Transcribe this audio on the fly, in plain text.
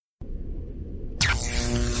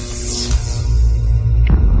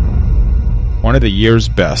one of the year's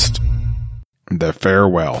best, The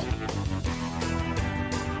Farewell.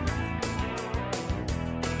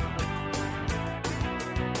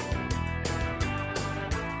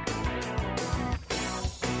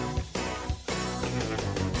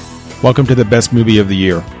 Welcome to the best movie of the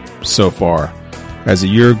year so far. As the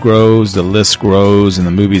year grows, the list grows, and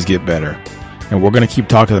the movies get better. And we're going to keep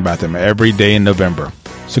talking about them every day in November.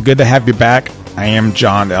 So good to have you back. I am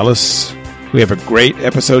John Ellis. We have a great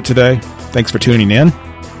episode today. Thanks for tuning in.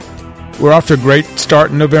 We're off to a great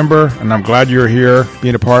start in November, and I'm glad you're here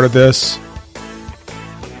being a part of this.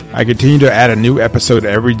 I continue to add a new episode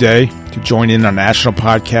every day to join in our National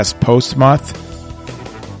Podcast Post Month.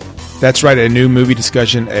 That's right, a new movie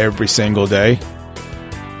discussion every single day.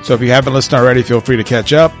 So if you haven't listened already, feel free to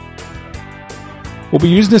catch up. We'll be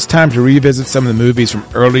using this time to revisit some of the movies from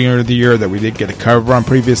earlier in the year that we didn't get to cover on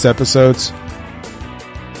previous episodes.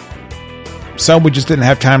 Some we just didn't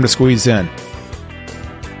have time to squeeze in.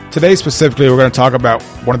 Today specifically, we're going to talk about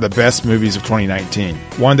one of the best movies of 2019,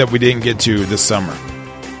 one that we didn't get to this summer.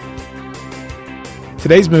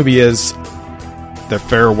 Today's movie is The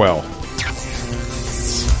Farewell.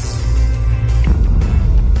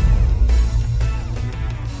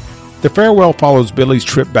 The Farewell follows Billi's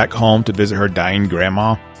trip back home to visit her dying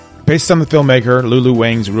grandma. Based on the filmmaker Lulu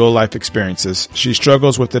Wang's real-life experiences, she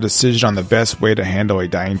struggles with the decision on the best way to handle a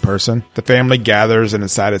dying person. The family gathers and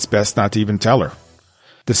decide it's best not to even tell her.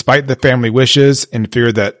 Despite the family wishes and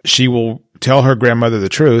fear that she will tell her grandmother the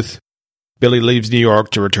truth, Billi leaves New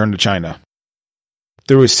York to return to China.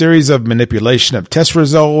 Through a series of manipulation of test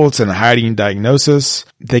results and hiding diagnosis,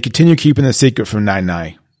 they continue keeping the secret from Nai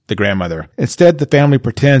Nai, the grandmother. Instead, the family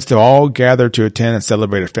pretends to all gather to attend and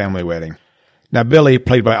celebrate a family wedding. Now, Billi,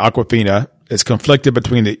 played by Awkwafina, is conflicted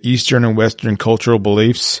between the Eastern and Western cultural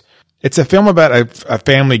beliefs. It's a film about a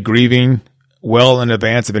family grieving well in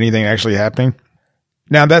advance of anything actually happening.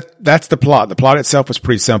 Now, that's the plot. The plot itself was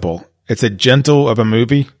pretty simple. It's a gentle of a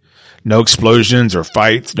movie. No explosions or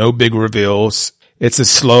fights, no big reveals. It's a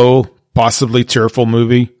slow, possibly tearful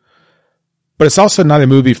movie. But it's also not a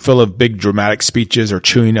movie full of big dramatic speeches or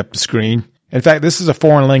chewing up the screen. In fact, this is a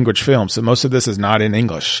foreign language film, so most of this is not in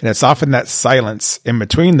English. And it's often that silence in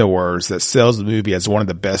between the words that sells the movie as one of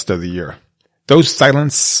the best of the year. Those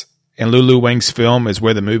silence in Lulu Wang's film is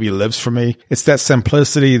where the movie lives for me. It's that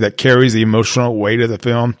simplicity that carries the emotional weight of the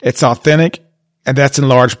film. It's authentic, and that's in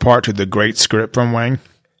large part to the great script from Wang.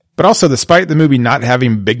 But also, despite the movie not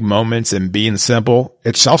having big moments and being simple,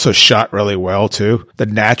 it's also shot really well too. The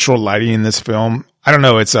natural lighting in this film, I don't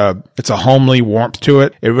know, it's a homely warmth to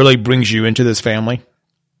it. It really brings you into this family.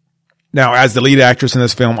 Now, as the lead actress in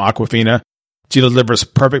this film, Awkwafina, she delivers a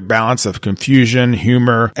perfect balance of confusion,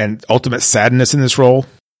 humor, and ultimate sadness in this role.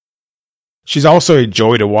 She's also a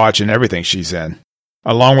joy to watch in everything she's in.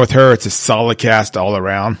 Along with her, it's a solid cast all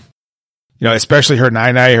around. You know, especially her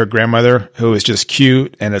Nai Nai, her grandmother, who is just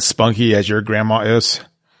cute and as spunky as your grandma is.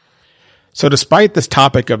 So despite this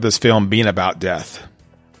topic of this film being about death,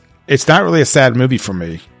 it's not really a sad movie for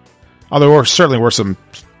me. Although there certainly were some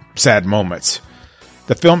sad moments.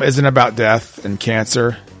 The film isn't about death and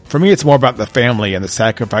cancer. For me, it's more about the family and the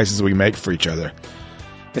sacrifices we make for each other.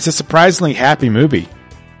 It's a surprisingly happy movie.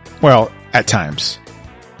 Well, at times.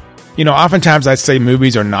 You know, oftentimes I'd say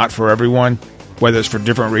movies are not for everyone, whether it's for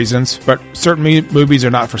different reasons, but certain movies are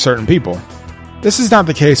not for certain people. This is not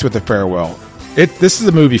the case with The Farewell. This is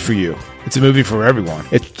a movie for you. It's a movie for everyone.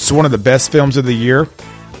 It's one of the best films of the year,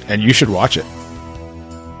 and you should watch it.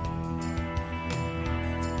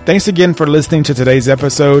 Thanks again for listening to today's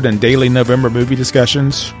episode and daily November movie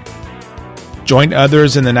discussions. Join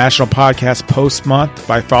others in the National Podcast Post Month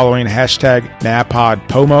by following hashtag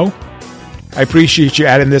NAPODPOMO. I appreciate you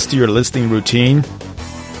adding this to your listening routine.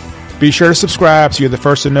 Be sure to subscribe so you're the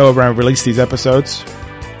first to know when I release these episodes.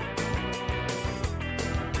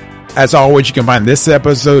 As always, you can find this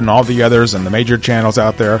episode and all the others on the major channels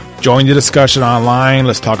out there. Join the discussion online.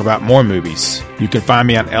 Let's talk about more movies. You can find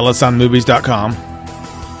me on ellisonmovies.com.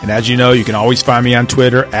 And as you know, you can always find me on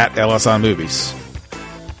Twitter at ellisonmovies.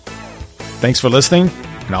 Thanks for listening,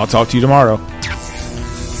 and I'll talk to you tomorrow.